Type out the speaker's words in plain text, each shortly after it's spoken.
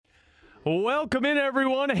Welcome in,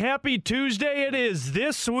 everyone. Happy Tuesday. It is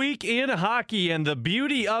This Week in Hockey, and the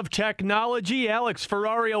beauty of technology. Alex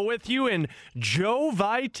Ferrario with you, and Joe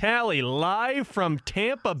Vitale live from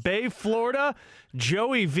Tampa Bay, Florida.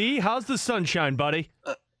 Joey V, how's the sunshine, buddy?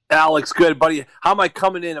 Alex, good, buddy. How am I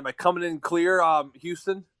coming in? Am I coming in clear,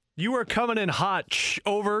 Houston? You are coming in hot.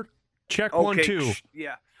 Over. Check Okay. 1, 2.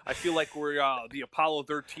 Yeah, I feel like we're the Apollo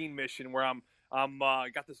 13 mission where I'm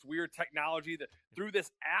got this weird technology that through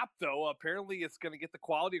this app, though, apparently it's going to get the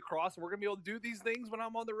quality across, and we're going to be able to do these things when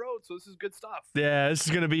I'm on the road. So this is good stuff. Yeah, this is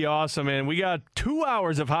going to be awesome, man. We got 2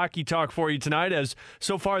 hours of hockey talk for you tonight, as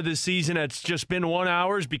so far this season it's just been 1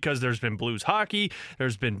 hour because there's been Blues hockey,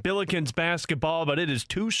 there's been Billikens basketball, but it is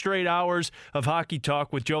 2 straight hours of hockey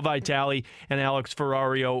talk with Joe Vitale and Alex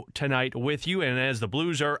Ferrario tonight with you. And as the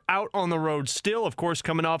Blues are out on the road still, of course,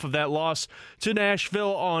 coming off of that loss to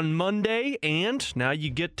Nashville on Monday, and now you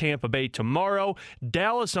get Tampa Bay tomorrow,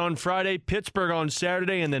 Dallas on Friday, Pittsburgh on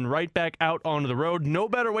Saturday, and then right back out onto the road. No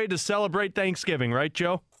better way to celebrate Thanksgiving, right,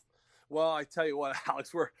 Joe? Well, I tell you what,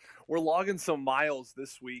 Alex, we're logging some miles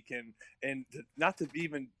this week, and not to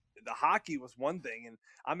even the hockey was one thing, and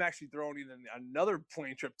I'm actually throwing in another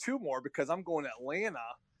plane trip, 2 more, because I'm going to Atlanta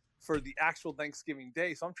for the actual Thanksgiving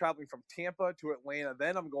day. So I'm traveling from Tampa to Atlanta.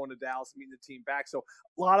 Then I'm going to Dallas, meeting the team back. So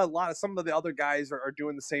a lot of some of the other guys are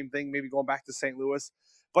doing the same thing, maybe going back to St. Louis.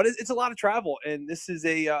 But it's a lot of travel, and this is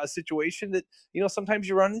a situation that, sometimes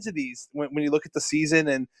you run into these when you look at the season,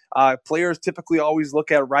 and players typically always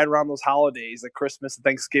look at right around those holidays, like Christmas, the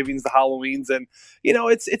Thanksgivings, the Halloweens, and,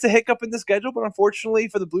 it's a hiccup in the schedule, but unfortunately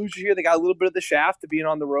for the Blues here, they got a little bit of the shaft to being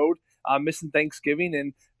on the road, missing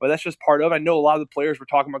Thanksgiving, but that's just part of it. I know a lot of the players were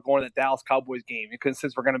talking about going to that Dallas Cowboys game, because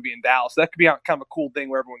since we're going to be in Dallas, that could be kind of a cool thing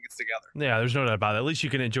where everyone gets together. Yeah, there's no doubt about it. At least you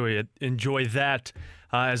can enjoy that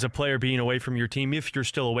as a player being away from your team, if you're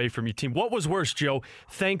still away from your team. What was worse, Joe,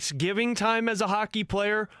 Thanksgiving time as a hockey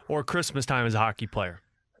player or Christmas time as a hockey player?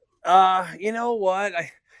 You know what?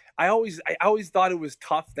 I always thought it was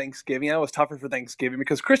tough Thanksgiving. I know it was tougher for Thanksgiving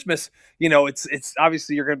because Christmas, it's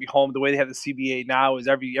obviously you're going to be home. The way they have the CBA now is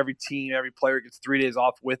every team, every player gets 3 days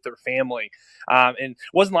off with their family. And it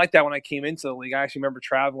wasn't like that when I came into the league. I actually remember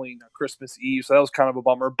traveling Christmas Eve, so that was kind of a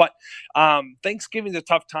bummer. But Thanksgiving's a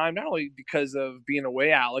tough time, not only because of being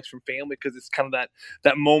away, Alex, from family, because it's kind of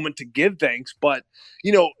that moment to give thanks, but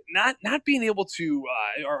not being able to,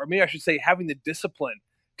 or maybe I should say, having the discipline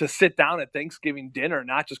to sit down at Thanksgiving dinner,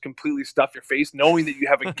 not just completely stuff your face, knowing that you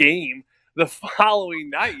have a game the following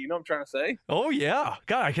night. You know what I'm trying to say? Oh, yeah.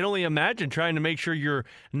 God, I can only imagine trying to make sure you're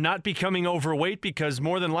not becoming overweight, because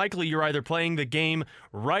more than likely you're either playing the game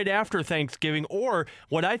right after Thanksgiving, or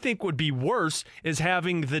what I think would be worse is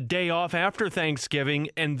having the day off after Thanksgiving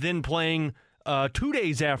and then playing 2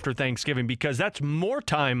 days after Thanksgiving, because that's more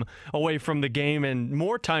time away from the game and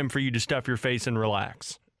more time for you to stuff your face and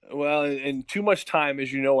relax. Well, and too much time,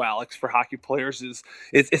 as you know, Alex, for hockey players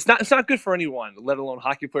it's not good for anyone, let alone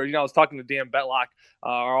hockey players. I was talking to Dan Betlock,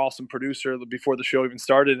 our awesome producer, before the show even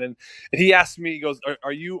started, and he asked me, he goes,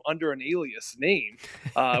 "Are you under an alias name?"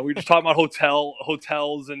 We were just talking about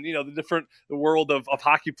hotels, and the world of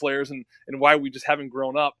hockey players, and why we just haven't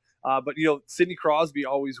grown up. But Sidney Crosby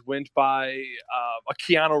always went by a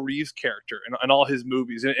Keanu Reeves character in all his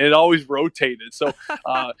movies, and it always rotated. So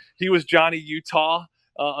he was Johnny Utah.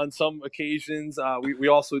 On some occasions, we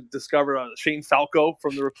also discovered Shane Falco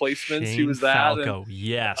from The Replacements. He was that. Falco,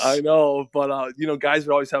 yes. I know, but guys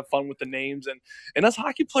would always have fun with the names, and as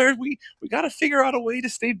hockey players, we got to figure out a way to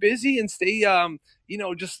stay busy and stay, I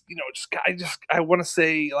want to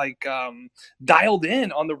say, like, dialed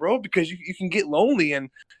in on the road, because you can get lonely,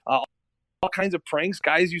 and all kinds of pranks.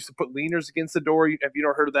 Guys used to put leaners against the door. Have you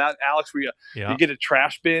ever heard of that, Alex? Where you get a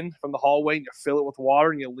trash bin from the hallway and you fill it with water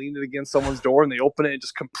and you lean it against someone's door and they open it and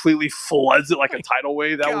just completely floods it like a tidal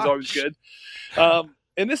wave. That was always good.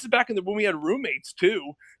 And this is back when we had roommates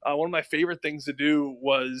too. One of my favorite things to do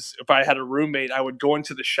was, if I had a roommate, I would go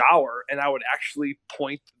into the shower and I would actually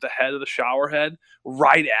point the head of the shower head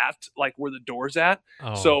right at like where the door's at.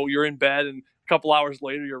 Oh. So you're in bed, and couple hours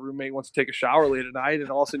later, your roommate wants to take a shower late at night, and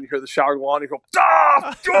all of a sudden you hear the shower go on, and you go,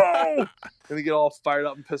 go! And you get all fired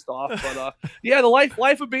up and pissed off. But the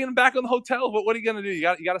life of being back on the hotel. But what are you gonna do? You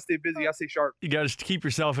got to stay busy. You got to stay sharp. You got to keep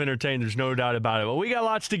yourself entertained. There's no doubt about it. Well, we got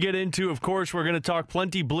lots to get into. Of course, we're going to talk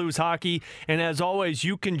plenty Blues hockey, and as always,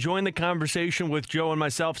 you can join the conversation with Joe and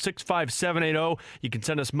myself. 65780. You can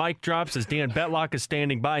send us mic drops as Dan Betlock is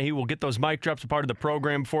standing by. He will get those mic drops a part of the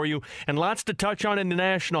program for you, and lots to touch on in the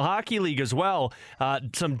National Hockey League as well.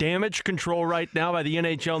 Some damage control right now by the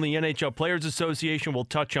NHL and the NHL Players Association. We'll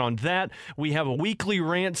touch on that. we have a weekly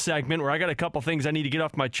rant segment where I got a couple things I need to get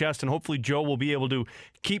off my chest, and hopefully Joe will be able to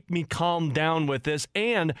keep me calmed down with this.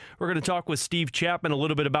 And we're going to talk with Steve Chapman a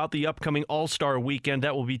little bit about the upcoming All-Star weekend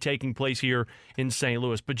that will be taking place here in St.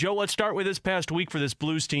 Louis. But Joe, let's start with this past week for this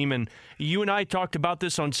Blues team. And you and I talked about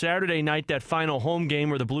this on Saturday night, that final home game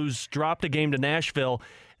where the Blues dropped a game to Nashville.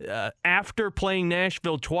 After playing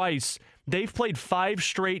Nashville twice, they've played 5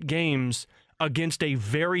 straight games against a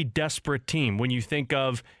very desperate team. When you think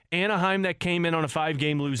of Anaheim that came in on a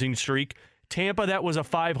 5-game losing streak, Tampa that was a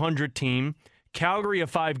 500 team, Calgary a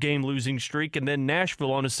 5-game losing streak, and then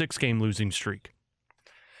Nashville on a 6-game losing streak.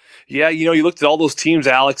 Yeah, you looked at all those teams,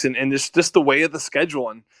 Alex, and just the way of the schedule.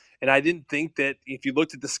 And I didn't think that if you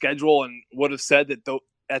looked at the schedule and would have said that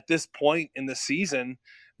at this point in the season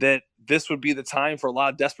that this would be the time for a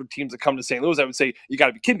lot of desperate teams to come to St. Louis, I would say you got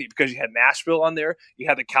to be kidding me, because you had Nashville on there, you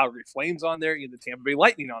had the Calgary Flames on there, you had the Tampa Bay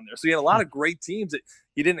Lightning on there. So you had a lot of great teams that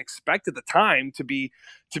you didn't expect at the time to be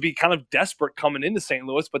kind of desperate coming into St.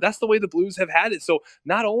 Louis, but that's the way the Blues have had it. So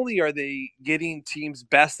not only are they getting teams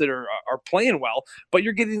best that are playing well, but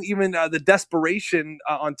you're getting even the desperation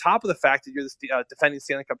on top of the fact that you're the defending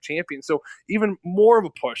Stanley Cup champion. So even more of a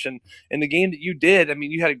push. And in the game that you did, I mean,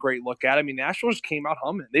 you had a great look at it. I mean, Nashville just came out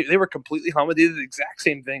humming. They were completely humming. They did the exact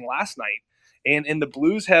same thing last night. And the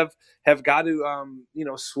Blues have got to,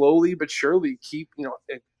 slowly but surely keep,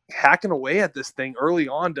 hacking away at this thing early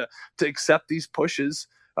on to accept these pushes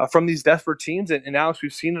from these desperate teams. And Alex,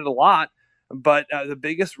 we've seen it a lot, but the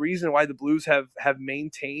biggest reason why the Blues have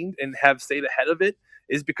maintained and have stayed ahead of it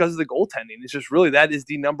is because of the goaltending. It's just really, that is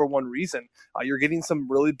the number one reason. You're getting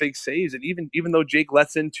some really big saves. And even though Jake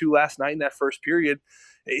lets in 2 last night in that first period,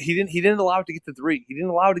 he didn't allow it to get to 3. He didn't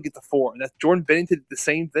allow it to get to 4. And that's Jordan Binnington did the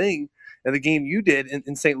same thing in the game you did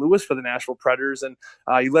in St. Louis for the Nashville Predators. And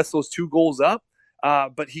he lets those 2 goals up.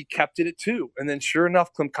 But he kept it at 2, and then sure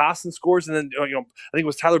enough, Klim Kostin scores, and then I think it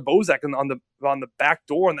was Tyler Bozak on the back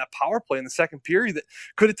door on that power play in the second period that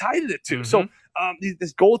could have tied it at 2. Mm-hmm. So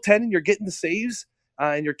this goaltending, you're getting the saves,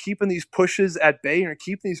 and you're keeping these pushes at bay, and you're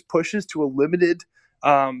keeping these pushes to a limited,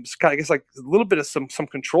 I guess like a little bit of some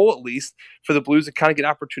control at least for the Blues to kind of get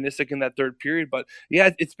opportunistic in that third period. But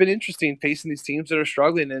yeah, it's been interesting facing these teams that are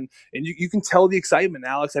struggling, and you can tell the excitement,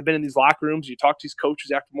 Alex. I've been in these locker rooms, you talk to these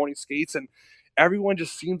coaches after morning skates, and everyone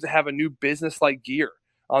just seems to have a new business-like gear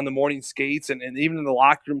on the morning skates, and even in the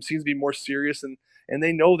locker room seems to be more serious, and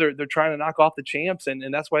they know they're trying to knock off the champs, and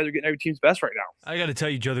that's why they're getting every team's best right now. I got to tell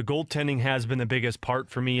you, Joe, the goaltending has been the biggest part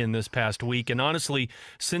for me in this past week, and honestly,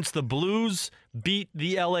 since the Blues beat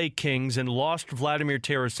the LA Kings and lost Vladimir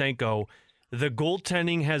Tarasenko, the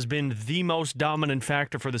goaltending has been the most dominant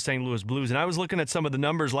factor for the St. Louis Blues. And I was looking at some of the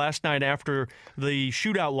numbers last night after the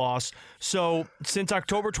shootout loss. So since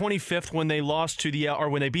October 25th, when they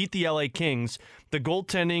when they beat the LA Kings, the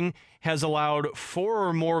goaltending has allowed 4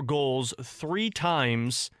 or more goals 3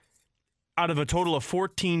 times out of a total of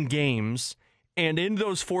 14 games. And in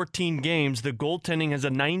those 14 games, the goaltending has a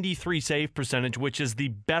 93 save percentage, which is the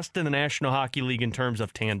best in the National Hockey League in terms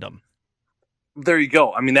of tandem. There you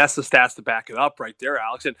go. I mean, that's the stats to back it up right there,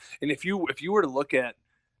 Alex. And if you were to look at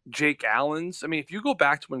Jake Allen's, I mean, if you go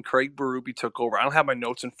back to when Craig Berube took over, I don't have my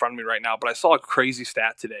notes in front of me right now, but I saw a crazy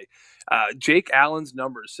stat today. Jake Allen's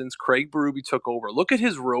numbers since Craig Berube took over. Look at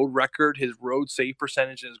his road record, his road save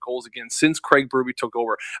percentage, and his goals against since Craig Berube took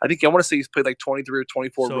over. I want to say he's played like 23 or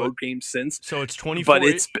 24 road games since. So it's 24.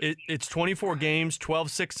 But it's 24 games,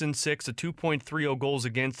 12-6-6, a 2.30 goals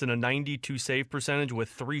against, and a 92 save percentage with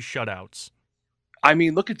 3 shutouts. I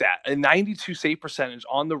mean, look at that. A 92 save percentage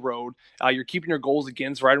on the road. You're keeping your goals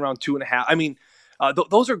against right around 2.5. I mean,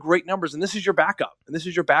 those are great numbers, and this is your backup.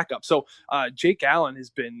 So Jake Allen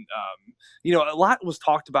has been, a lot was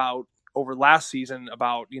talked about over last season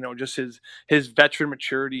about, just his veteran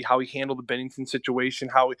maturity, how he handled the Binnington situation,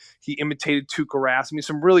 how he imitated Tuukka Rask. I mean,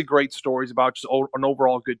 some really great stories about just an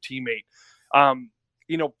overall good teammate.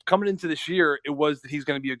 Coming into this year, it was that he's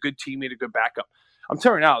going to be a good teammate, a good backup. I'm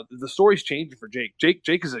telling you now, the story's changing for Jake.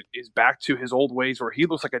 Jake is back to his old ways where he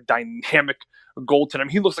looks like a dynamic goaltender. I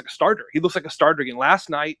mean, he looks like a starter. He looks like a starter again. Last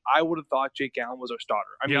night, I would have thought Jake Allen was our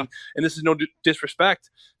starter. I mean, and this is no disrespect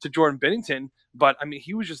to Jordan Binnington, but I mean,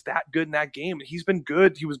 he was just that good in that game. And he's been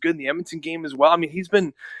good. He was good in the Edmonton game as well. I mean, he's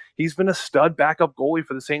been a stud backup goalie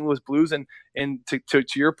for the St. Louis Blues. And to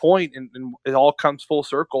your point, and it all comes full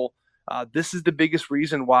circle. This is the biggest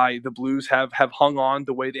reason why the Blues have hung on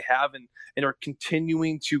the way they have and are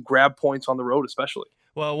continuing to grab points on the road, especially.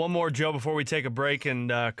 Well, one more, Joe, before we take a break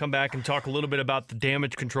and come back and talk a little bit about the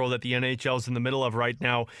damage control that the NHL is in the middle of right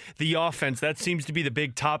now. The offense, that seems to be the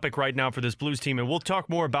big topic right now for this Blues team, and we'll talk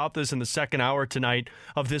more about this in the second hour tonight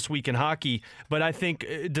of This Week in Hockey. But I think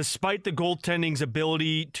despite the goaltending's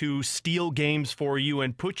ability to steal games for you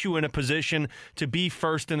and put you in a position to be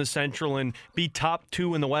first in the Central and be top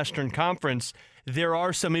 2 in the Western Conference, there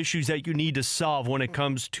are some issues that you need to solve when it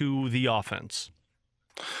comes to the offense.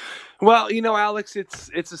 Well, Alex,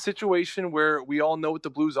 it's a situation where we all know what the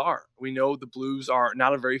Blues are. We know the Blues are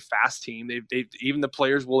not a very fast team. They even the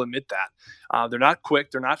players will admit that. They're not quick,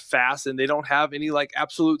 they're not fast, and they don't have any like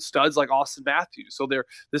absolute studs like Austin Matthews. So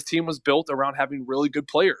this team was built around having really good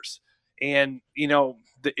players. And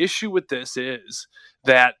the issue with this is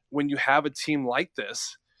that when you have a team like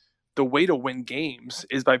this, the way to win games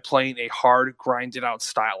is by playing a hard, grinded out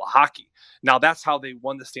style of hockey. Now, that's how they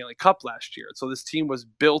won the Stanley Cup last year. So this team was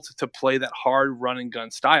built to play that hard run and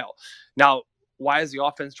gun style. Now, why is the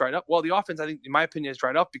offense dried up? Well, the offense, I think, in my opinion, is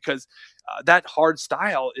dried up because that hard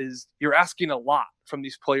style you're asking a lot from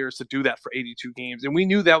these players to do that for 82 games. And we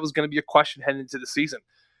knew that was going to be a question heading into the season.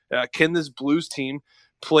 Can this Blues team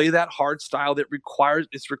play that hard style that required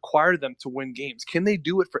them to win games? Can they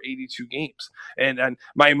do it for 82 games? And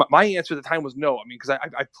my answer at the time was no. I mean, because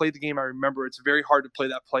I played the game, I remember it's very hard to play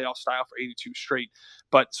that playoff style for 82 straight.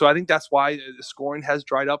 But so I think that's why the scoring has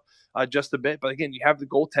dried up just a bit. But again, you have the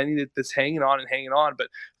goaltending that's hanging on. But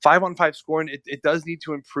 5-on-5 scoring, it does need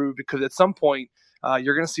to improve, because at some point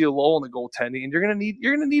you're going to see a lull in the goaltending, and you're going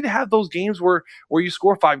to need to have those games where you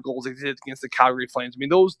score 5 goals against the Calgary Flames. I mean,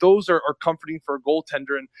 those are comforting for a goaltender,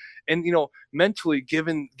 and mentally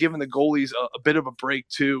giving the goalies a bit of a break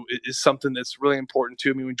too is something that's really important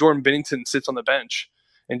too. I mean, when Jordan Binnington sits on the bench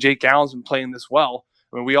and Jake Allen's been playing this well,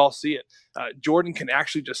 I mean, we all see it. Jordan can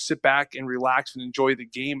actually just sit back and relax and enjoy the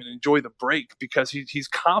game and enjoy the break, because he's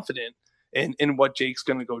confident in what Jake's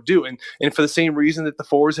going to go do. And for the same reason that the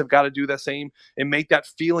forwards have got to do the same and make that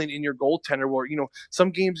feeling in your goaltender where,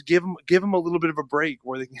 some games give them a little bit of a break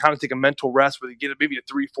where they can kind of take a mental rest, where they get maybe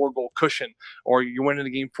a 3-4 goal cushion, or you win in the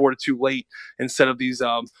game 4-2 late, instead of these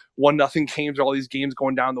 1-0 games, or all these games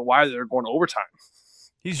going down the wire that are going to overtime.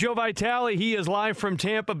 He's Joe Vitale. He is live from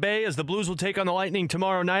Tampa Bay as the Blues will take on the Lightning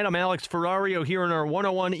tomorrow night. I'm Alex Ferrario here in our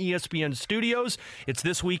 101 ESPN studios. It's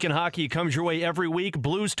This Week in Hockey. It comes your way every week.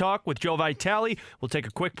 Blues Talk with Joe Vitale. We'll take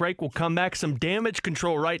a quick break. We'll come back. Some damage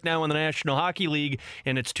control right now in the National Hockey League,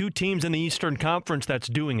 and it's 2 teams in the Eastern Conference that's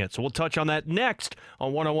doing it. So we'll touch on that next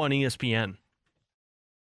on 101 ESPN.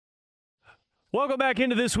 Welcome back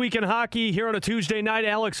into This Week in Hockey here on a Tuesday night.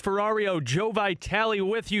 Alex Ferrario, Joe Vitale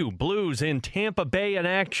with you. Blues in Tampa Bay in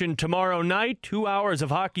action tomorrow night. 2 hours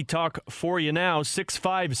of hockey talk for you now.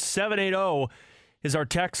 65780 is our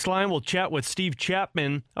text line. We'll chat with Steve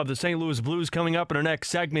Chapman of the St. Louis Blues coming up in our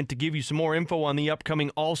next segment to give you some more info on the upcoming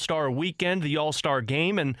All-Star weekend, the All-Star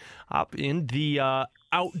game, and up in the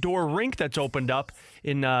outdoor rink that's opened up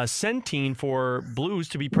in Centene for Blues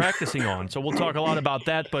to be practicing on. So we'll talk a lot about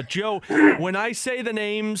that. But, Joe, when I say the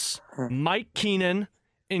names Mike Keenan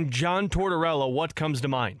and John Tortorella, what comes to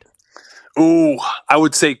mind? Ooh, I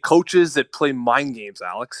would say coaches that play mind games,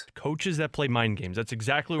 Alex. Coaches that play mind games. That's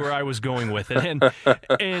exactly where I was going with it.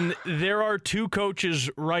 And there are 2 coaches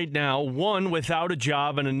right now, one without a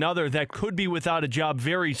job and another that could be without a job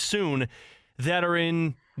very soon, that are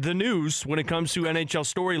in the news when it comes to NHL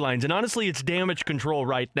storylines. And honestly, it's damage control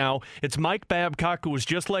right now. It's Mike Babcock, who was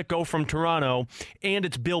just let go from Toronto, and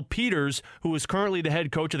it's Bill Peters, who is currently the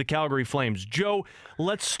head coach of the Calgary Flames. Joe,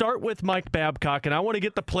 let's start with Mike Babcock, and I want to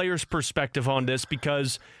get the players' perspective on this,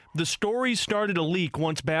 because the story started to leak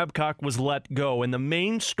once Babcock was let go. And the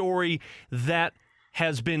main story that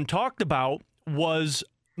has been talked about was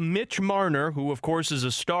Mitch Marner, who, of course, is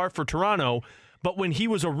a star for Toronto. But when he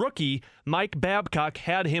was a rookie, Mike Babcock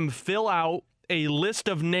had him fill out a list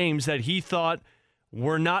of names that he thought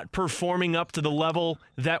were not performing up to the level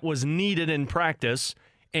that was needed in practice,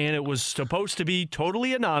 and it was supposed to be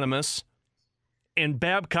totally anonymous. And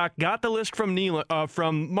Babcock got the list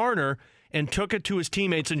from Marner and took it to his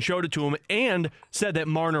teammates and showed it to him, and said that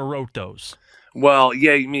Marner wrote those. Well,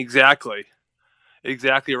 yeah, you mean exactly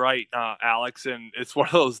right, Alex. And it's one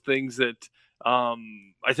of those things that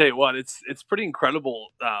I tell you what, it's pretty incredible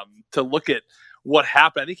to look at what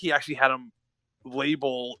happened. I think he actually had him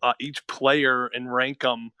label each player and rank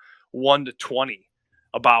them 1 to 20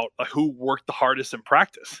 about who worked the hardest in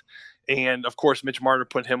practice. And of course, Mitch Marner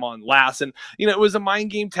put him on last. And, it was a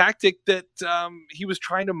mind game tactic that he was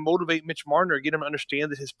trying to motivate Mitch Marner, get him to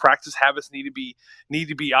understand that his practice habits need to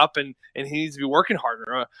be up, and he needs to be working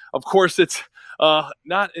harder. Of course, it's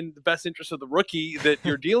not in the best interest of the rookie that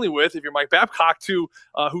you're dealing with if you're Mike Babcock,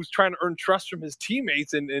 who's trying to earn trust from his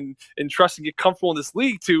teammates and trust and get comfortable in this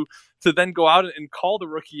league to then go out and call the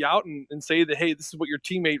rookie out and say that, hey, this is what your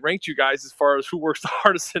teammate ranked you guys as far as who works the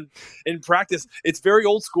hardest in practice. It's very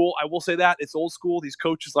old school. I will say that. It's old school. These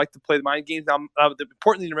coaches like to play the mind games. Now, the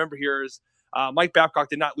important thing to remember here is Mike Babcock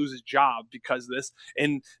did not lose his job because of this.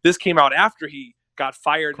 And this came out after he got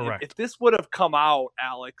fired. Correct. If this would have come out,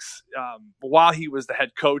 Alex, while he was the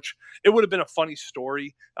head coach, it would have been a funny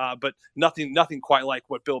story, but nothing quite like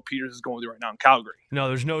what Bill Peters is going through right now in Calgary. No,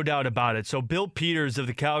 there's no doubt about it. So Bill Peters of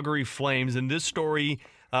the Calgary Flames, and this story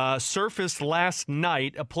surfaced last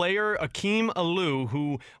night. A player, Akeem Alou,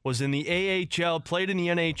 who was in the AHL, played in the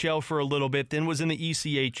NHL for a little bit, then was in the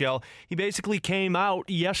ECHL. He basically came out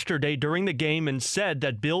yesterday during the game and said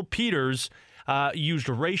that Bill Peters used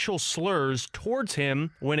racial slurs towards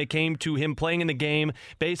him when it came to him playing in the game,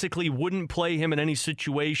 basically wouldn't play him in any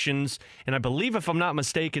situations. And I believe, if I'm not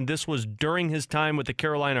mistaken, this was during his time with the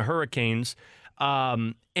Carolina Hurricanes.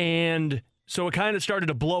 And so it kind of started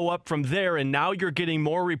to blow up from there, and now you're getting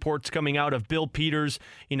more reports coming out of Bill Peters,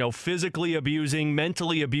 physically abusing,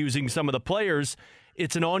 mentally abusing some of the players.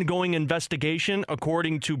 It's an ongoing investigation,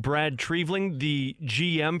 according to Brad Treveling, the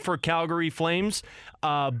GM for Calgary Flames.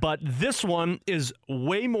 But this one is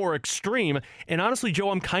way more extreme. And honestly, Joe,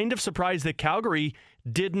 I'm kind of surprised that Calgary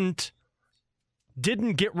didn't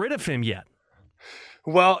get rid of him yet.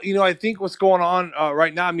 Well, I think what's going on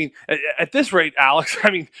right now, at this rate, Alex,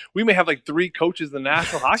 we may have like 3 coaches in the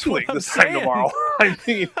National Hockey League this time tomorrow.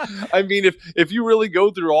 If you really go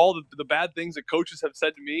through all the bad things that coaches have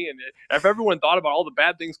said to me, and if everyone thought about all the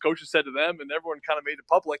bad things coaches said to them and everyone kind of made it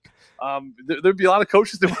public, there'd be a lot of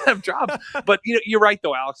coaches that would have jobs. But, you're right,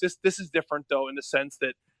 though, Alex. This is different, though, in the sense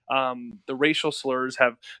that the racial slurs they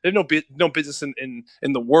have no business in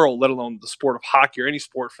the world, let alone the sport of hockey or any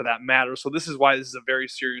sport for that matter. So this is why this is a very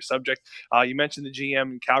serious subject. You mentioned the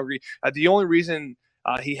GM in Calgary. The only reason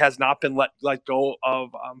he has not been let go of,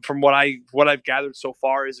 from what I've gathered so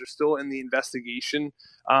far, is they're still in the investigation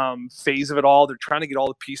phase of it all. They're trying to get all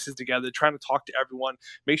the pieces together. They're trying to talk to everyone,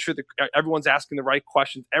 make sure that everyone's asking the right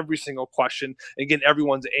questions, every single question, and get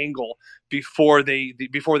everyone's angle before they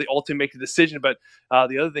ultimately make a decision. But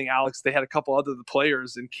the other thing, Alex, they had a couple other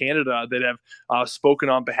players in Canada that have spoken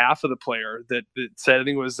on behalf of the player that said, I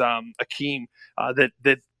think it was Akeem,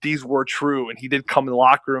 that these were true, and he did come in the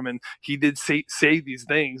locker room and he did say these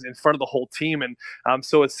things in front of the whole team. And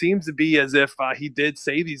so it seems to be as if he did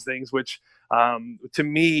say these things, which to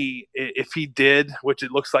me, if he did, which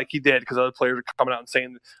it looks like he did, because other players are coming out and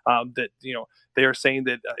saying that they are saying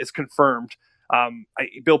that it's confirmed,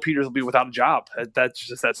 Bill Peters will be without a job. That's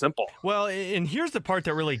just that simple. Well, and here's the part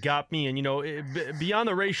that really got me. And beyond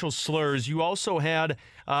the racial slurs, you also had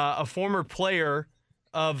a former player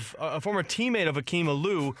a former teammate of Akeem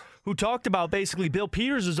Alou, who talked about basically Bill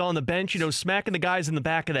Peters is on the bench, smacking the guys in the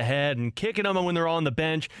back of the head and kicking them when they're on the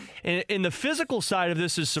bench. And the physical side of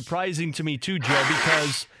this is surprising to me too, Joe,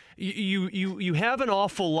 because you have an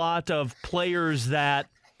awful lot of players that,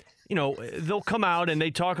 they'll come out and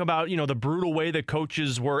they talk about, the brutal way that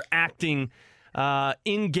coaches were acting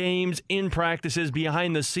in games, in practices,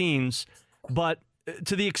 behind the scenes. But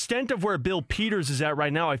to the extent of where Bill Peters is at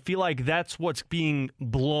right now, I feel like that's what's being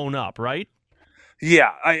blown up, right?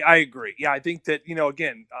 Yeah, I agree. Yeah, I think that,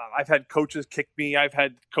 again, I've had coaches kick me. I've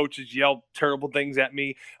had coaches yell terrible things at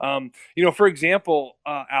me. For example,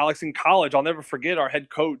 Alex, in college, I'll never forget our head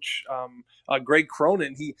coach, Greg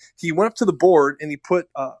Cronin. He went up to the board and he put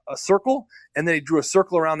a circle, and then he drew a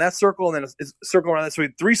circle around that circle, and then a circle around that. So he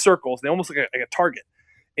had 3 circles. They almost like a target.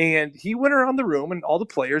 And he went around the room and all the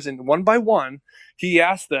players, and one by one, he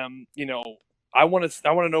asked them, I want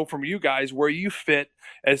to know from you guys where you fit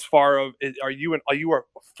as far of, are you a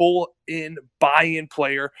full in buy-in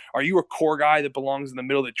player? Are you a core guy that belongs in the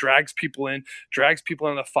middle, that drags people in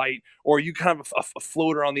the fight? Or are you kind of a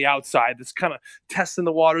floater on the outside that's kind of testing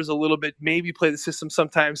the waters a little bit, maybe play the system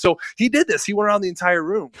sometimes? So he did this. He went around the entire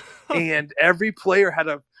room, and every player had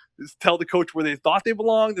to tell the coach where they thought they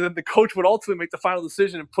belonged, and then the coach would ultimately make the final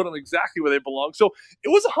decision and put them exactly where they belong. So it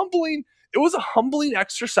was a humbling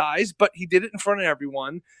exercise, but he did it in front of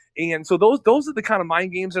everyone. And so those are the kind of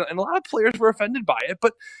mind games, and a lot of players were offended by it,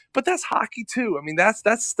 but that's hockey too. That's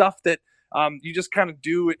stuff that you just kind of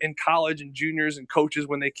do in college and juniors and coaches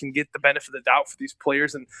when they can get the benefit of the doubt for these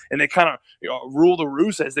players, and they kind of rule the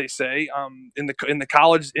roost, as they say, in the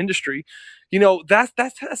college industry.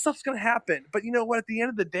 That stuff's gonna happen. But you know what? At the end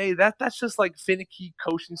of the day, that's just like finicky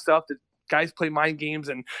coaching stuff that guys play mind games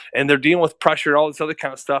and they're dealing with pressure and all this other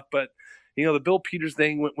kind of stuff. But the Bill Peters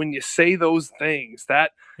thing, when you say those things,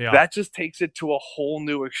 that just takes it to a whole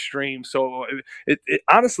new extreme. So it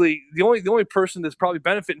honestly, the only person that's probably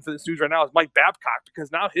benefiting from this news right now is Mike Babcock,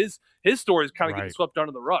 because now his story is kind of getting swept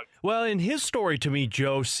under the rug. Well, and his story to me,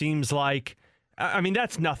 Joe, seems like, I mean,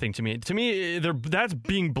 that's nothing to me. To me, that's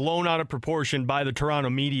being blown out of proportion by the Toronto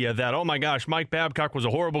media that, oh my gosh, Mike Babcock was a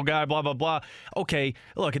horrible guy, blah, blah, blah. Okay,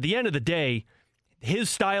 look, at the end of the day, his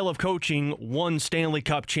style of coaching won Stanley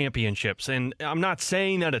Cup championships. And I'm not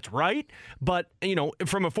saying that it's right, but,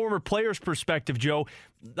 from a former player's perspective, Joe,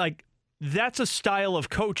 like, that's a style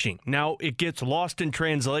of coaching. Now, it gets lost in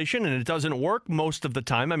translation, and it doesn't work most of the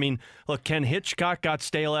time. I mean, look, Ken Hitchcock got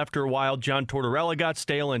stale after a while. John Tortorella got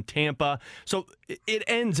stale in Tampa. So it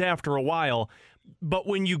ends after a while. But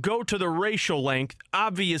when you go to the racial length,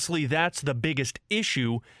 obviously that's the biggest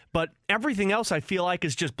issue. But everything else I feel like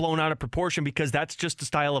is just blown out of proportion because that's just the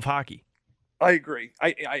style of hockey. I agree.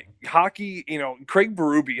 Hockey, Craig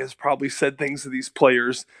Berube has probably said things to these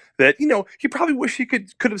players that, he probably wish he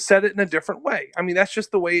could have said it in a different way. I mean, that's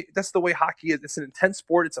the way hockey is. It's an intense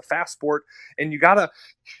sport. It's a fast sport. And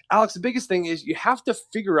Alex, the biggest thing is you have to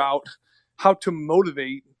figure out how to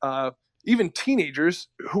motivate even teenagers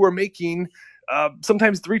who are making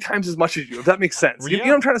sometimes 3 times as much as you, if that makes sense. Yeah. You know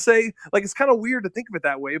what I'm trying to say? Like, it's kind of weird to think of it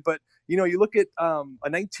that way, but you look at a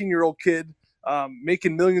 19-year-old kid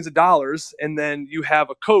making millions of dollars, and then you have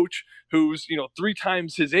a coach who's 3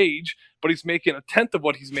 times his age, but he's making a tenth of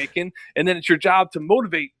what he's making, and then it's your job to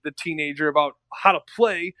motivate the teenager about how to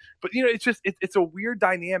play. But it's a weird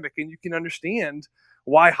dynamic, and you can understand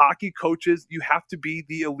why hockey coaches, you have to be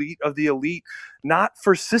the elite of the elite, not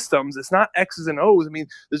for systems. It's not X's and O's. I mean,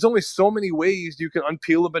 there's only so many ways you can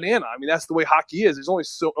unpeel a banana. I mean, that's the way hockey is. There's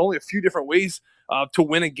only a few different ways to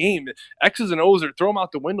win a game. X's and O's are throw them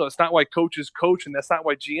out the window. That's not why coaches coach, and that's not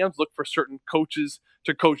why GMs look for certain coaches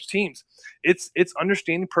to coach teams. It's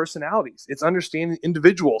understanding personalities. It's understanding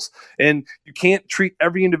individuals, and you can't treat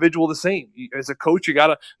every individual the same. As a coach, you got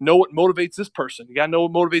to know what motivates this person. You got to know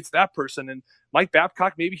what motivates that person. And Mike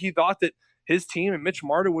Babcock, maybe he thought that his team and Mitch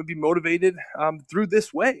Marner would be motivated through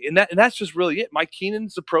this way, and that's just really it. Mike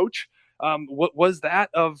Keenan's approach, what was that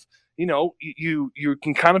of you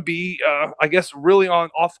can kind of be I guess really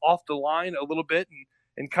off the line a little bit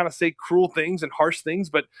and kind of say cruel things and harsh things,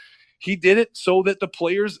 but he did it so that the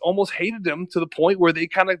players almost hated him to the point where they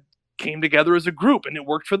kind of came together as a group, and it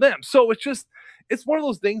worked for them. So it's one of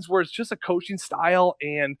those things where it's just a coaching style.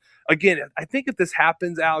 And again, I think if this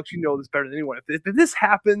happens, Alex, you know this better than anyone. If this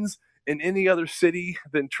happens in any other city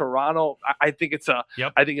than Toronto, I think it's a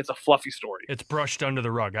fluffy story. It's brushed under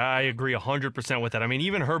the rug. I agree 100% with that. I mean,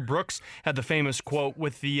 even Herb Brooks had the famous quote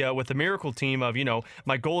with the Miracle team of,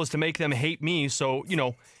 my goal is to make them hate me, so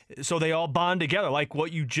they all bond together, like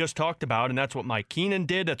what you just talked about, and that's what Mike Keenan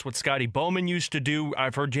did. That's what Scotty Bowman used to do.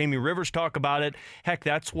 I've heard Jamie Rivers talk about it. Heck,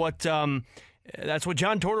 that's what John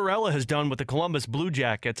Tortorella has done with the Columbus Blue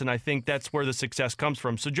Jackets, and I think that's where the success comes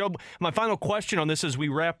from. So, Joe, my final question on this as we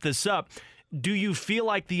wrap this up, do you feel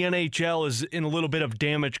like the NHL is in a little bit of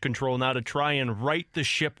damage control now to try and right the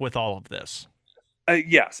ship with all of this?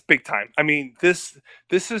 Yes, big time. I mean, this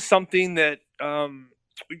is something that,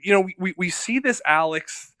 we see this,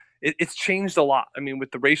 Alex. It's changed a lot. I mean,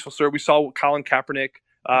 with the racial slur, we saw Colin Kaepernick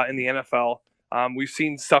in the NFL. We've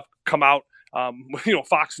seen stuff come out,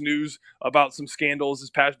 Fox News about some scandals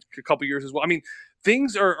this past couple years as well. I mean,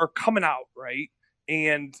 things are coming out, right?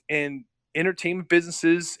 And entertainment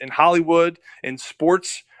businesses and Hollywood and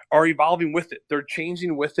sports are evolving with it. They're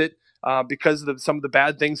changing with it because of some of the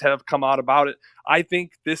bad things that have come out about it. I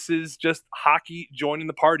think this is just hockey joining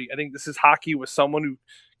the party. I think this is hockey with someone who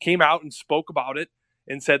came out and spoke about it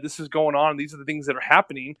and said, this is going on. These are the things that are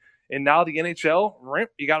happening. And now the NHL,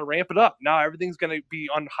 you got to ramp it up. Now everything's going to be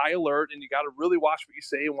on high alert, and you got to really watch what you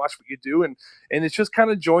say and watch what you do. And it's just kind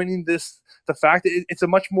of joining the fact that it's a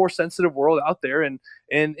much more sensitive world out there. And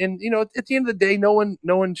at the end of the day, no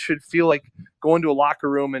one should feel like going to a locker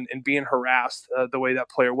room and being harassed the way that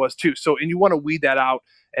player was too. So, and you want to weed that out.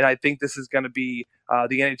 And I think this is going to be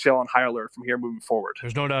the NHL on high alert from here moving forward.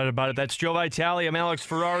 There's no doubt about it. That's Joe Vitale. I'm Alex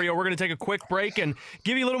Ferrario. We're going to take a quick break and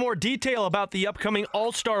give you a little more detail about the upcoming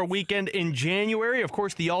All-Star Weekend in January. Of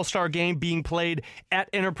course, the All-Star Game being played at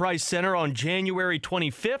Enterprise Center on January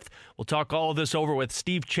 25th. We'll talk all of this over with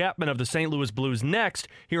Steve Chapman of the St. Louis Blues next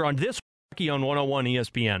here on This Hockey on 101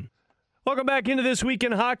 ESPN. Welcome back into This Week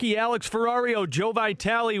in Hockey. Alex Ferrario, Joe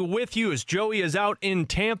Vitale with you as Joey is out in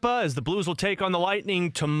Tampa as the Blues will take on the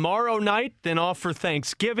Lightning tomorrow night, then off for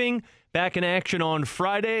Thanksgiving, back in action on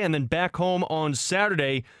Friday, and then back home on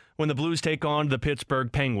Saturday when the Blues take on the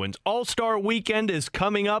Pittsburgh Penguins. All-Star Weekend is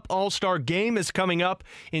coming up. All-Star Game is coming up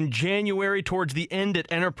in January towards the end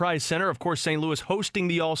at Enterprise Center. Of course, St. Louis hosting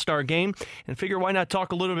the All-Star Game. And figure why not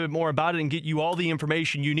talk a little bit more about it and get you all the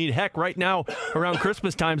information you need. Heck, right now, around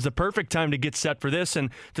Christmas time is the perfect time to get set for this.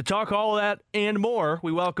 And to talk all of that and more,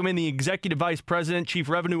 we welcome in the Executive Vice President, Chief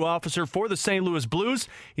Revenue Officer for the St. Louis Blues.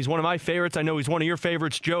 He's one of my favorites. I know he's one of your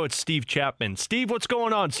favorites, Joe. It's Steve Chapman. Steve, what's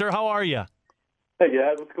going on, sir? How are you? Hey,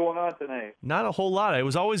 guys, what's going on tonight? Not a whole lot. It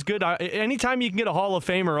was always good. Anytime you can get a Hall of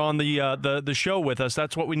Famer on the show with us,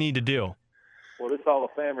 that's what we need to do. Well, this Hall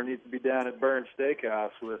of Famer needs to be down at Burns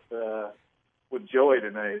Steakhouse with Joey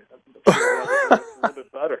tonight. A little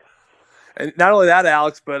bit better. And not only that,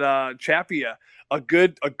 Alex, but Chappie, a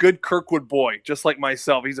good Kirkwood boy, just like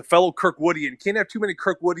myself. He's a fellow Kirkwoodian. Can't have too many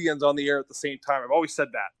Kirkwoodians on the air at the same time. I've always said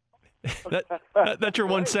that. That's your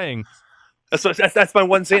one saying. That's my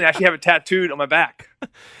one saying. I actually have it tattooed on my back.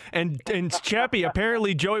 And Chappie,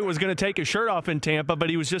 apparently Joey was going to take his shirt off in Tampa, but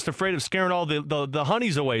he was just afraid of scaring all the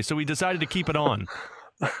honeys away, so he decided to keep it on.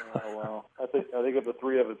 Oh, well, I think of the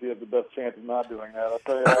three of us, he has the best chance of not doing that. I'll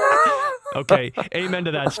tell you that. Okay, amen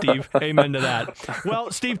to that, Steve. Amen to that.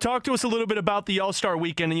 Well, Steve, talk to us a little bit about the All-Star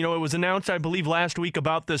Weekend. And, it was announced, I believe, last week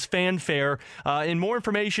about this fanfare. And more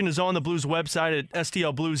information is on the Blues website at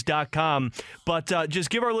stlblues.com. But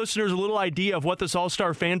just give our listeners a little idea of what this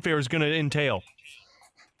All-Star fanfare is going to entail.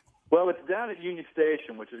 Well, it's down at Union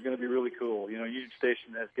Station, which is going to be really cool. Union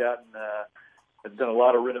Station has done a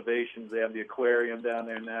lot of renovations. They have the aquarium down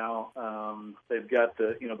there now. They've got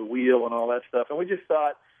the wheel and all that stuff. And we just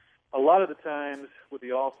thought a lot of the times with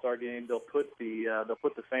the All-Star Game, they'll put the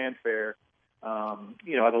fanfare,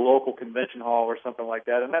 at a local convention hall or something like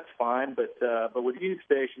that, and that's fine. But with Union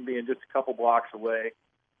Station being just a couple blocks away,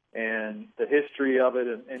 and the history of it,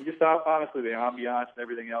 and just honestly the ambiance and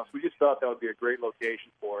everything else, we just thought that would be a great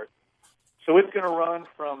location for it. So it's going to run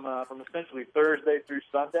from essentially Thursday through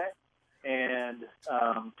Sunday. And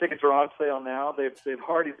tickets are on sale now. They've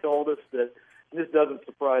already told us that, and this doesn't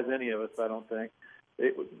surprise any of us, I don't think.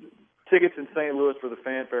 Tickets in St. Louis for the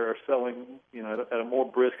fanfare are selling, at a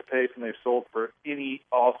more brisk pace than they've sold for any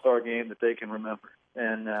All-Star game that they can remember.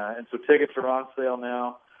 And so tickets are on sale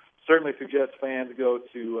now. Certainly suggest fans go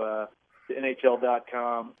to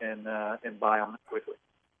NHL.com and buy them quickly.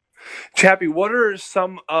 Chappie, what are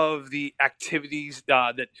some of the activities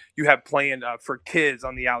that you have planned for kids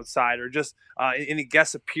on the outside, or just any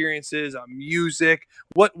guest appearances, music?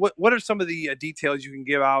 What are some of the details you can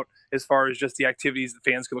give out as far as just the activities that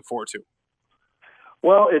fans can look forward to?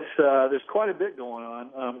 Well, it's there's quite a bit going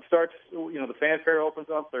on. It starts, the fanfare opens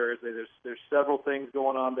on Thursday. There's several things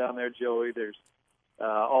going on down there, Joey. There's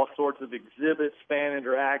all sorts of exhibits, fan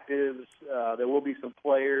interactives. There will be some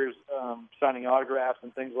players signing autographs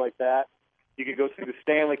and things like that. You could go see the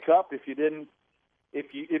Stanley Cup if you didn't.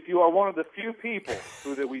 If you are one of the few people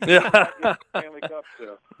that we did not get the Stanley Cup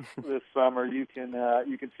to this summer, you can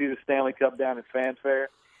see the Stanley Cup down at Fanfare.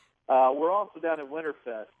 We're also down at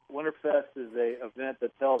Winterfest. Winterfest is a event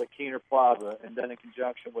that's held at Keener Plaza and done in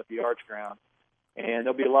conjunction with the Arch Ground. And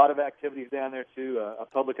there'll be a lot of activities down there too. A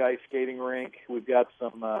public ice skating rink. We've got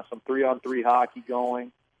some 3-on-3 hockey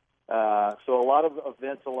going. So a lot of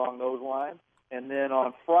events along those lines. And then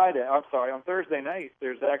on Thursday night,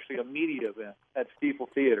 there's actually a media event at Steeple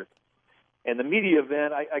Theater. And the media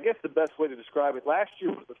event, I guess the best way to describe it, last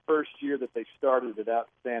year was the first year that they started it out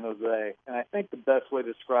in San Jose. And I think the best way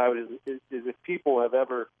to describe it is if people have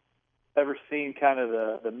ever seen kind of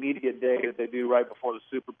the media day that they do right before the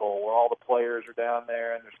Super Bowl, where all the players are down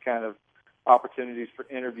there and there's kind of opportunities for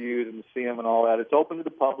interviews and to see them and all that. It's open to the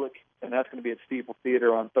public, and that's going to be at Steeple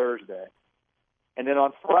Theater on Thursday. And then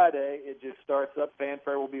on Friday, it just starts up.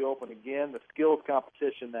 Fanfare will be open again. The skills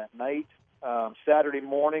competition that night. Saturday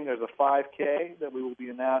morning, there's a 5K that we will be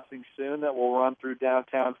announcing soon that will run through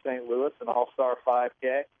downtown St. Louis, an All-Star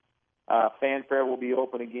 5K. Fanfare will be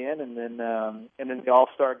open again, and then the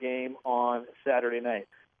All-Star game on Saturday night.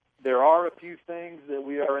 There are a few things that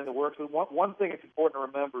we are in the works with. One thing it's important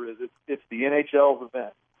to remember is it's the NHL's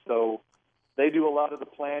event, so they do a lot of the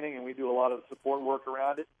planning and we do a lot of the support work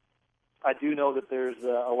around it. I do know that there's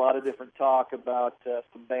a lot of different talk about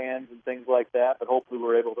some bans and things like that, but hopefully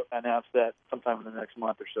we're able to announce that sometime in the next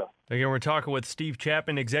month or so. Again, we're talking with Steve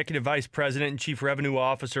Chapman, Executive Vice President and Chief Revenue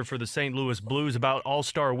Officer for the St. Louis Blues, about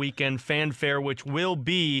All-Star Weekend Fanfare, which will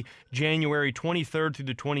be January 23rd through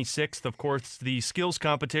the 26th. Of course, the skills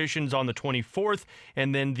competition's on the 24th,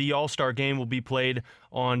 and then the All-Star game will be played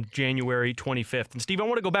on January 25th. And Steve, I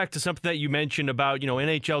want to go back to something that you mentioned about,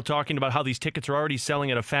 NHL talking about how these tickets are already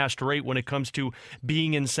selling at a fast rate when it comes to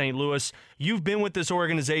being in St. Louis. You've been with this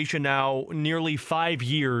organization now nearly 5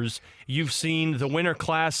 years. You've seen the Winter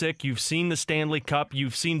Classic, you've seen the Stanley Cup,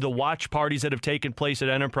 you've seen the watch parties that have taken place at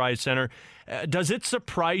Enterprise Center. Does it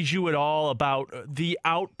surprise you at all about the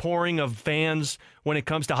outpouring of fans when it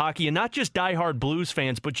comes to hockey, and not just diehard Blues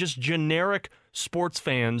fans, but just generic sports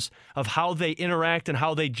fans, of how they interact and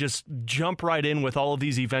how they just jump right in with all of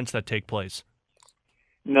these events that take place?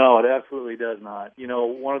 No, it absolutely does not.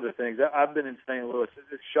 One of the things, I've been in St. Louis,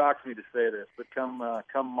 it shocks me to say this, but come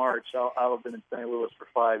March, I'll have been in St. Louis for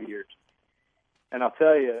 5 years. And I'll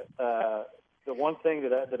tell you, the one thing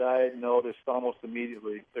that I noticed almost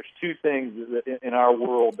immediately, there's two things in our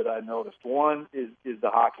world that I noticed. One is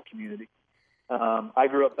the hockey community. I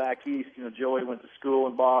grew up back east. Joey went to school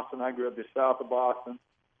in Boston. I grew up just south of Boston.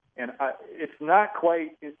 And it's not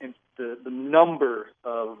quite in the number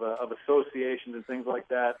of associations and things like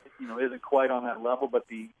that, isn't quite on that level, but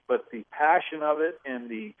the passion of it and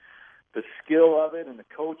the skill of it and the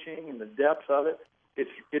coaching and the depth of it,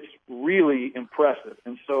 it's really impressive.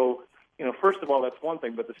 And so, first of all, that's one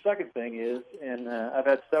thing. But the second thing is, and I've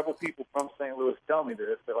had several people from St. Louis tell me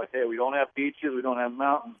this, they're like, hey, we don't have beaches, we don't have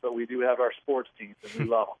mountains, but we do have our sports teams, and we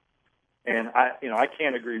love them. And I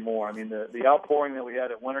can't agree more. I mean, the outpouring that we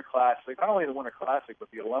had at Winter Classic, not only the Winter Classic, but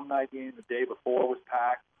the alumni game the day before was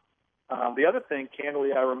packed. The other thing,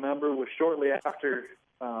 candidly, I remember was shortly after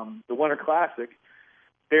the Winter Classic,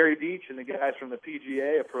 Barry Deach and the guys from the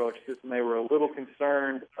PGA approached us, and they were a little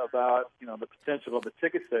concerned about, the potential of the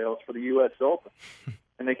ticket sales for the U.S. Open.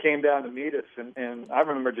 And they came down to meet us, and I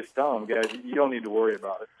remember just telling them, guys, you don't need to worry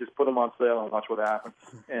about it. Just put them on sale and watch what happens.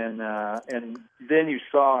 And then you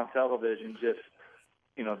saw on television just,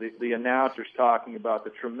 the announcers talking about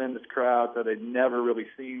the tremendous crowds that they'd never really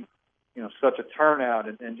seen, such a turnout,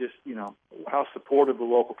 and just, how supportive the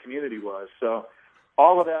local community was. So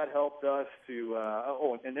all of that helped us to,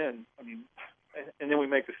 and then we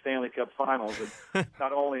make the Stanley Cup Finals. And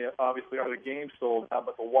not only, obviously, are the games sold out,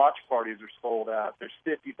 but the watch parties are sold out. There's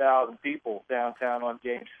 50,000 people downtown on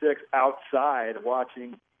Game 6 outside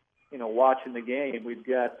watching the game. We've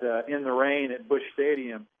got in the rain at Busch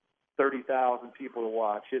Stadium, 30,000 people to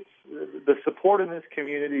watch. It's the support in this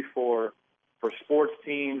community for sports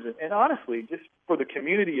teams, and honestly, just for the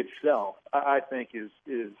community itself, I think is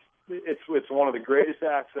it's one of the greatest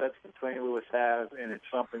assets that St. Louis has, and it's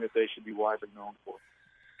something that they should be widely known for.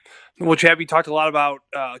 Well, Chad, you talked a lot about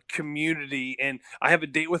community, and I have a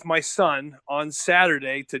date with my son on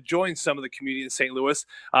Saturday to join some of the community in St. Louis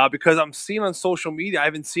because I'm seeing on social media, I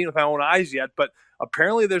haven't seen it with my own eyes yet, but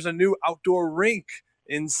apparently there's a new outdoor rink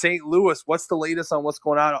in St. Louis. What's the latest on what's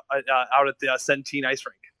going on out at the Centene Ice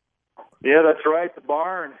Rink? Yeah, that's right. The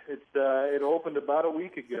barn, it opened about a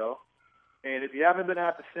week ago. And if you haven't been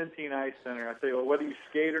out to Centene Ice Center, I tell you what, whether you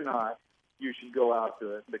skate or not, you should go out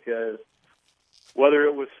to it, because whether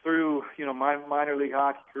it was through, my minor league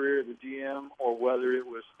hockey career as a GM, or whether it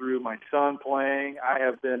was through my son playing, I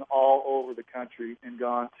have been all over the country and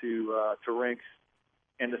gone to rinks.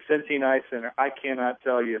 And the Centene Ice Center, I cannot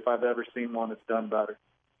tell you if I've ever seen one that's done better.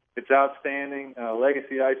 It's outstanding.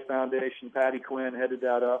 Legacy Ice Foundation, Patty Quinn headed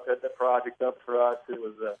that project up for us. It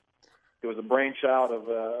was a brainchild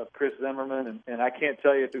of Chris Zimmerman, and I can't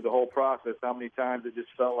tell you through the whole process how many times it just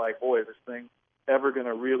felt like, boy, is this thing ever going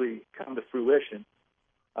to really come to fruition?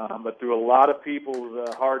 But through a lot of people's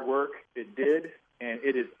hard work, it did, and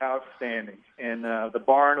it is outstanding. And the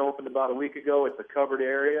barn opened about a week ago. It's a covered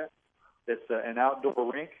area. It's an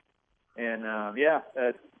outdoor rink. And,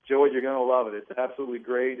 Joey, you're going to love it. It's absolutely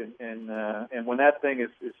great. And when that thing is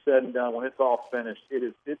said and done, when it's all finished,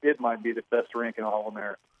 it might be the best rink in all of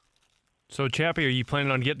America. So, Chappie, are you planning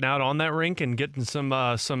on getting out on that rink and getting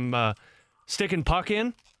some stick and puck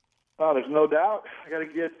in? Oh, there's no doubt. I got to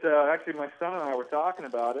get. Actually, my son and I were talking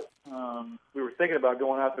about it. We were thinking about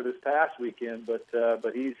going out there this past weekend, but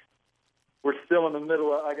we're still in the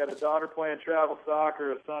middle. I got a daughter playing travel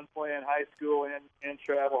soccer, a son playing high school and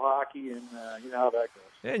travel hockey, and you know how that goes.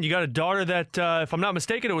 Yeah, and you got a daughter that, if I'm not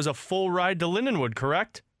mistaken, it was a full ride to Lindenwood,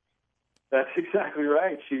 correct? That's exactly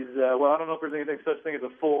right. She's I don't know if there's anything such thing as a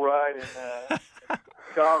full ride in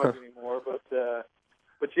college anymore, but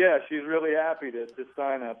yeah, she's really happy to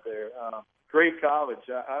sign up there. Great college.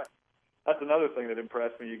 That's another thing that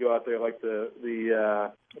impressed me. You go out there, like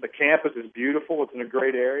the campus is beautiful. It's in a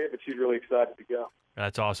great area, but she's really excited to go.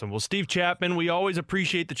 That's awesome. Well, Steve Chapman, we always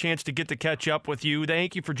appreciate the chance to get to catch up with you.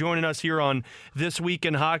 Thank you for joining us here on This Week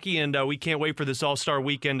in Hockey, and we can't wait for this All-Star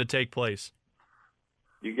weekend to take place.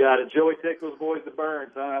 You got it. Joey, take those boys to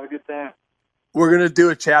Burns. Have a good time. We're going to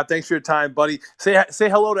do it, Chap. Thanks for your time, buddy. Say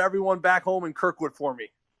hello to everyone back home in Kirkwood for me.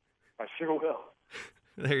 I sure will.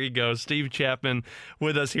 There you go. Steve Chapman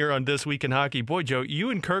with us here on This Week in Hockey. Boy, Joe, you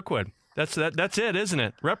and Kirkwood. That's it, isn't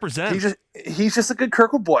it? Represent. He's just a good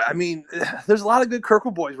Kirkwood boy. I mean, there's a lot of good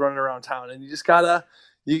Kirkwood boys running around town, and you just gotta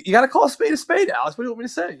call a spade, Alex. What do you want me to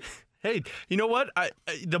say? Hey, you know what?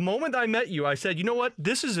 The moment I met you, I said, you know what?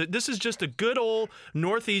 This is just a good old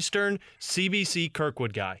Northeastern CBC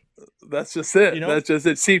Kirkwood guy. That's just it. You know? That's just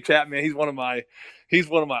it. Steve Chapman. He's one of my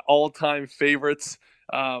all-time favorites.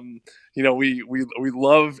 We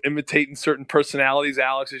love imitating certain personalities,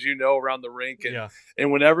 Alex, as you know, around the rink.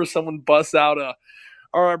 And whenever someone busts out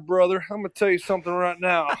all right, brother, I'm going to tell you something right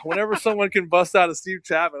now. Whenever someone can bust out a Steve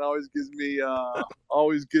Chapman, always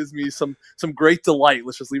gives me some great delight.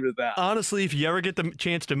 Let's just leave it at that. Honestly, if you ever get the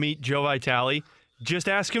chance to meet Joe Vitale, just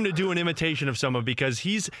ask him to do an imitation of someone, because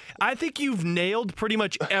I think you've nailed pretty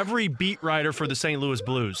much every beat writer for the St. Louis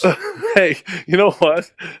Blues. Hey, you know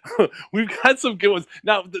what? We've got some good ones.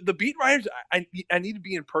 Now, the beat writers, I need to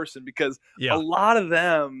be in person, because a lot of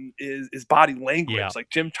them is body language. Yeah.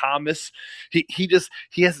 Like Jim Thomas, he has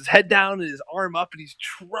his head down and his arm up, and he's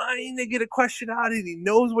trying to get a question out, and he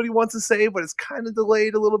knows what he wants to say, but it's kind of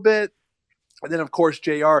delayed a little bit. And then, of course,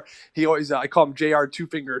 JR, he always, I call him JR Two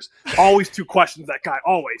Fingers. Always two questions, that guy,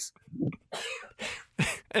 always.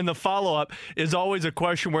 And the follow-up is always a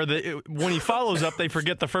question where when he follows up, they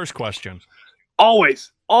forget the first question.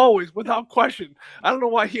 Always, without question. I don't know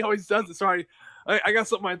why he always does it. Sorry, I got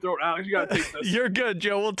something in my throat, Alex. You got to take this. You're good,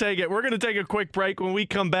 Joe. We'll take it. We're going to take a quick break. When we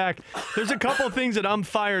come back, there's a couple of things that I'm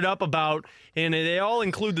fired up about, and they all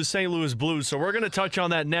include the St. Louis Blues. So we're going to touch on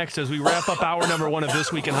that next as we wrap up hour number 1 of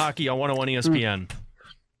This Week in Hockey on 101 ESPN.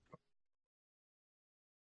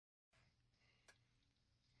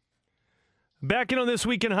 Back in on This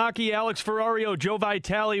Week in Hockey, Alex Ferrario, Joe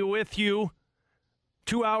Vitale with you.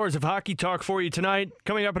 2 hours of hockey talk for you tonight.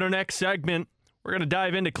 Coming up in our next segment, we're going to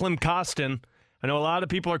dive into Klim Kostin. I know a lot of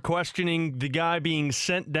people are questioning the guy being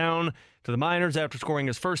sent down to the minors after scoring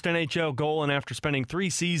his first NHL goal and after spending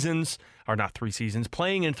playing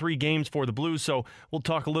in 3 games for the Blues. So we'll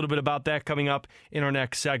talk a little bit about that coming up in our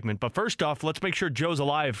next segment. But first off, let's make sure Joe's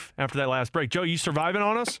alive after that last break. Joe, you surviving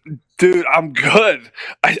on us? Dude, I'm good.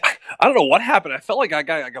 I don't know what happened. I felt like I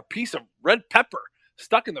got like a piece of red pepper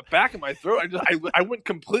stuck in the back of my throat. I went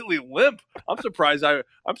completely limp. I'm surprised I'm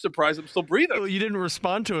still breathing. Well, you didn't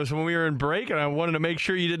respond to us when we were in break, and I wanted to make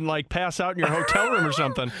sure you didn't pass out in your hotel room or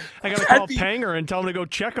something. I got to call Panger and tell him to go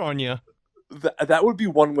check on you. That would be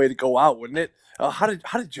one way to go out, wouldn't it? How did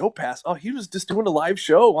Joe pass? Oh, he was just doing a live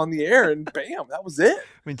show on the air, and bam, that was it. I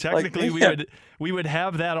mean, technically, we would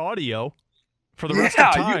have that audio for the rest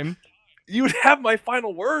of time. You would have my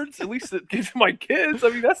final words, at least to give to my kids. I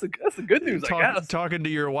mean, that's the good news, I guess. Talking to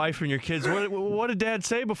your wife and your kids, what did Dad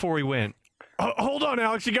say before he went? Hold on,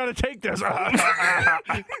 Alex, you got to take this.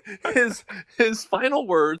 His final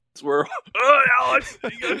words were, "Oh, Alex,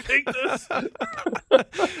 you got to take this."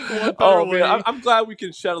 Man, I'm glad we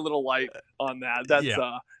can shed a little light on that. That's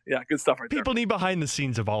good stuff right there. People need behind the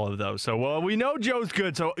scenes of all of those. So we know Joe's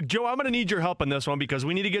good. So Joe, I'm going to need your help on this one, because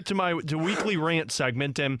we need to get to my weekly rant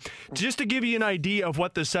segment. And just to give you an idea of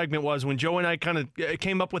what this segment was, when Joe and I kind of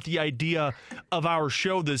came up with the idea of our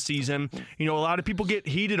show this season, a lot of people get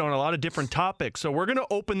heated on a lot of different topics. So we're going to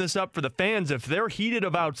open this up for the fans. If they're heated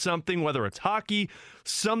about something, whether it's hockey,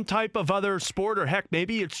 some type of other sport, or heck,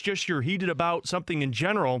 maybe it's just you're heated about something in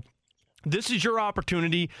general, this is your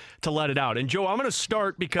opportunity to let it out. And, Joe, I'm going to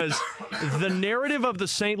start because the narrative of the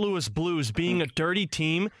St. Louis Blues being a dirty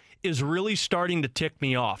team is really starting to tick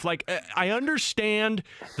me off. I understand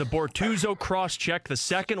the Bortuzzo cross-check, the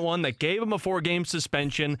second one that gave him a 4-game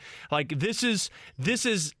suspension. This is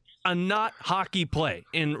a not hockey play.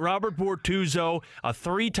 And Robert Bortuzzo, a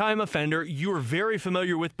 3-time offender, you are very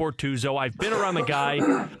familiar with Bortuzzo. I've been around the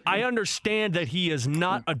guy. I understand that he is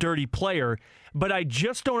not a dirty player, but I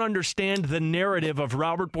just don't understand the narrative of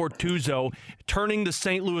Robert Bortuzzo turning the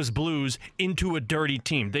St. Louis Blues into a dirty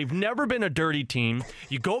team. They've never been a dirty team.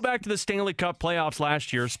 You go back to the Stanley Cup playoffs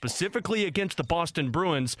last year, specifically against the Boston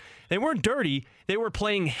Bruins. They weren't dirty. They were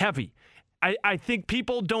playing heavy. I think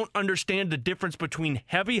people don't understand the difference between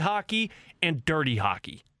heavy hockey and dirty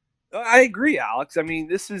hockey. I agree, Alex. I mean,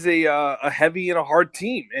 this is a heavy and a hard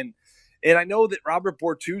team, and I know that Robert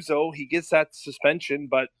Bortuzzo, he gets that suspension,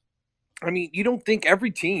 but I mean, you don't think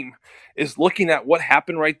every team is looking at what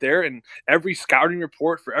happened right there, and every scouting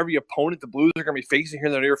report for every opponent the Blues are going to be facing here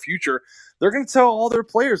in the near future, they're going to tell all their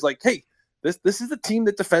players like, "Hey, this is a team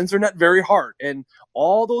that defends their net very hard," and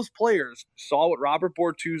all those players saw what Robert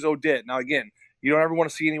Bortuzzo did. Now, again, you don't ever want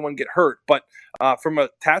to see anyone get hurt, but from a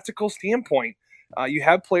tactical standpoint. You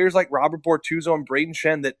have players like Robert Bortuzzo and Braden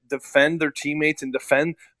Shen that defend their teammates and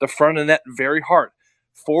defend the front of the net very hard.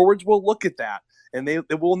 Forwards will look at that and they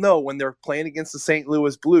will know when they're playing against the St.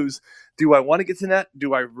 Louis Blues, do I want to get to net?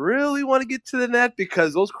 Do I really want to get to the net?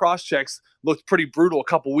 Because those cross checks looked pretty brutal a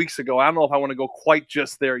couple weeks ago. I don't know if I want to go quite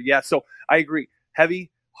just there yet. So I agree.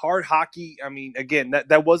 Heavy, hard hockey. I mean, again,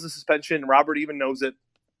 that was a suspension. Robert even knows it.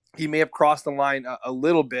 He may have crossed the line a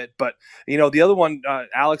little bit, but the other one,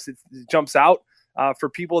 Alex, it jumps out for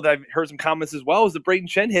people that I've heard some comments as well is the Braden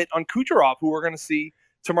Shen hit on Kucherov, who we're going to see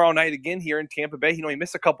tomorrow night again here in Tampa Bay. He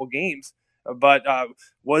missed a couple games, but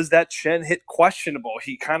was that Shen hit questionable?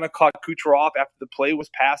 He kind of caught Kucherov after the play was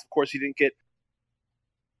passed. Of course, he didn't get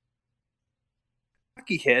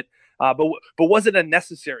hockey hit, but was it a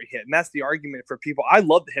necessary hit? And that's the argument for people. I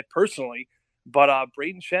love the hit personally, but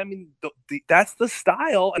Braden Shen, I mean, that's the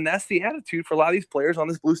style and that's the attitude for a lot of these players on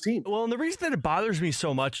this Blues team. Well, and the reason that it bothers me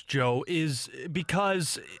so much, Joe, is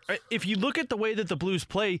because if you look at the way that the Blues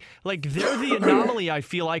play, like they're the anomaly, I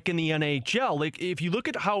feel like, in the NHL. Like if you look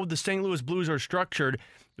at how the St. Louis Blues are structured,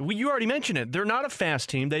 you already mentioned it. They're not a fast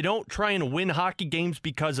team. They don't try and win hockey games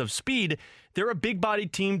because of speed. They're a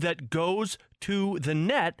big-bodied team that goes to the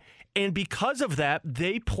net. And because of that,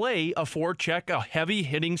 they play a forecheck, a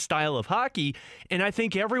heavy-hitting style of hockey. And I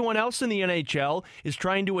think everyone else in the NHL is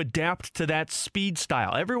trying to adapt to that speed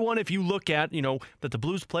style. Everyone, if you look at, that the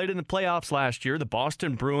Blues played in the playoffs last year, the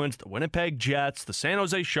Boston Bruins, the Winnipeg Jets, the San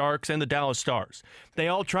Jose Sharks, and the Dallas Stars, they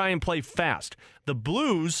all try and play fast. The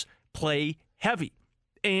Blues play heavy.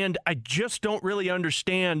 And I just don't really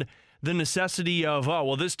understand the necessity of,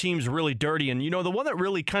 this team's really dirty. And, the one that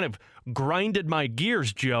really kind of grinded my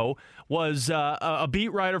gears, Joe, was a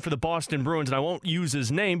beat writer for the Boston Bruins, and I won't use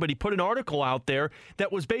his name, but he put an article out there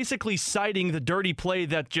that was basically citing the dirty play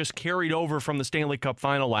that just carried over from the Stanley Cup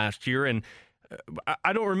final last year. And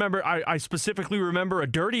I don't remember, I specifically remember a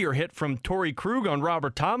dirtier hit from Torrey Krug on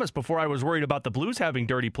Robert Thomas before I was worried about the Blues having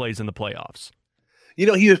dirty plays in the playoffs.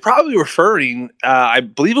 He was probably referring, I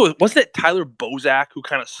believe wasn't it Tyler Bozak who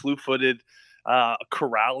kind of slew-footed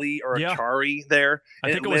Corrali or Achari there?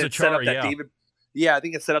 I think it was Achari, I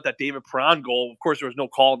think it set up that David Perron goal. Of course, there was no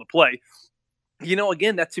call in the play.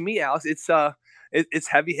 Again, that to me, Alex, it's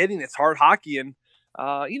heavy hitting, it's hard hockey, and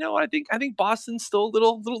I think Boston's still a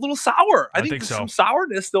little sour. I think there's some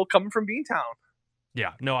sourness still coming from Beantown.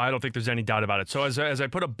 Yeah, no, I don't think there's any doubt about it. So as I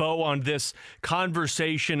put a bow on this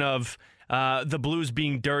conversation of the Blues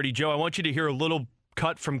being dirty, Joe, I want you to hear a little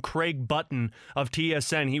cut from Craig Button of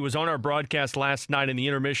TSN. He was on our broadcast last night in the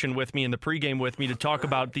intermission with me and the pregame with me to talk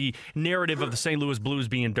about the narrative of the St. Louis Blues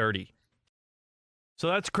being dirty. So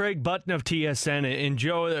that's Craig Button of TSN. And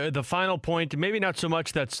Joe, the final point, maybe not so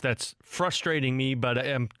much that's frustrating me, but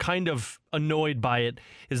I'm kind of annoyed by it,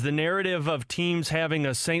 is the narrative of teams having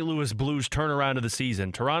a St. Louis Blues turnaround of the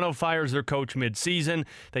season. Toronto fires their coach mid-season.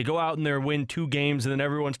 They go out and they win 2 games, and then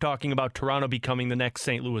everyone's talking about Toronto becoming the next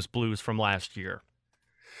St. Louis Blues from last year.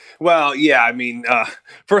 Well, yeah, I mean,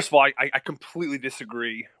 first of all, I completely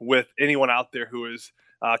disagree with anyone out there who is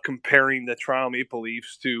comparing the Toronto Maple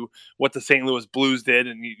Leafs to what the St. Louis Blues did.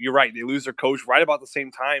 And you're right, they lose their coach right about the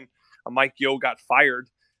same time Mike Yeo got fired.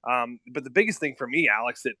 But the biggest thing for me,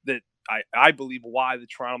 Alex, that I believe why the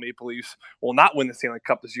Toronto Maple Leafs will not win the Stanley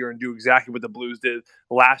Cup this year and do exactly what the Blues did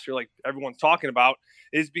last year, like everyone's talking about,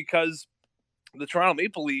 is because the Toronto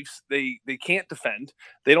Maple Leafs, they can't defend.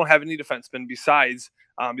 They don't have any defensemen besides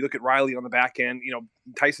you look at Riley on the back end,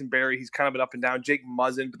 Tyson Barrie, he's kind of an up and down, Jake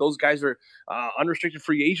Muzzin, but those guys are unrestricted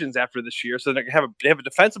free agents after this year. So they have a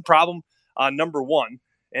defensive problem, number one.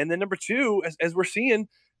 And then number two, as we're seeing,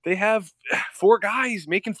 they have 4 guys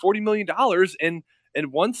making $40 million.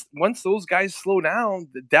 And once those guys slow down,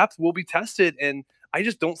 the depth will be tested. And I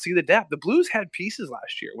just don't see the depth. The Blues had pieces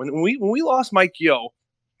last year. When we lost Mike Yeo,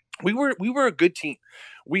 we were a good team.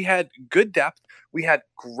 We had good depth. We had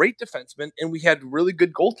great defensemen, and we had really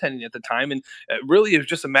good goaltending at the time. And really, it was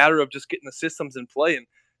just a matter of just getting the systems in play. And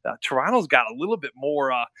Toronto's got a little bit more,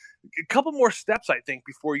 a couple more steps, I think,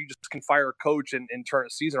 before you just can fire a coach and turn a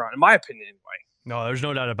season around, in my opinion, anyway. No, there's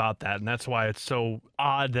no doubt about that, and that's why it's so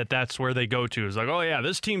odd that that's where they go to. It's like, oh, yeah,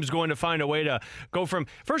 this team's going to find a way to go from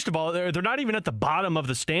 – first of all, they're not even at the bottom of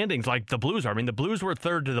the standings like the Blues are. I mean, the Blues were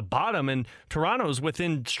third to the bottom, and Toronto's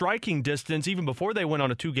within striking distance even before they went on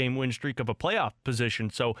a 2-game win streak of a playoff position.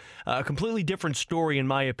 So a completely different story, in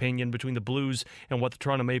my opinion, between the Blues and what the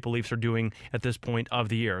Toronto Maple Leafs are doing at this point of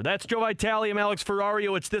the year. That's Joe Vitale. I'm Alex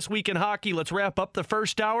Ferrario. It's This Week in Hockey. Let's wrap up the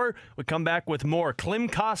first hour. We come back with more. Klim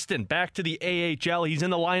Kostin back to the AHL. He's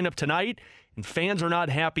in the lineup tonight, and fans are not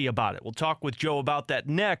happy about it. We'll talk with Joe about that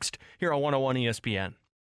next here on 101 ESPN.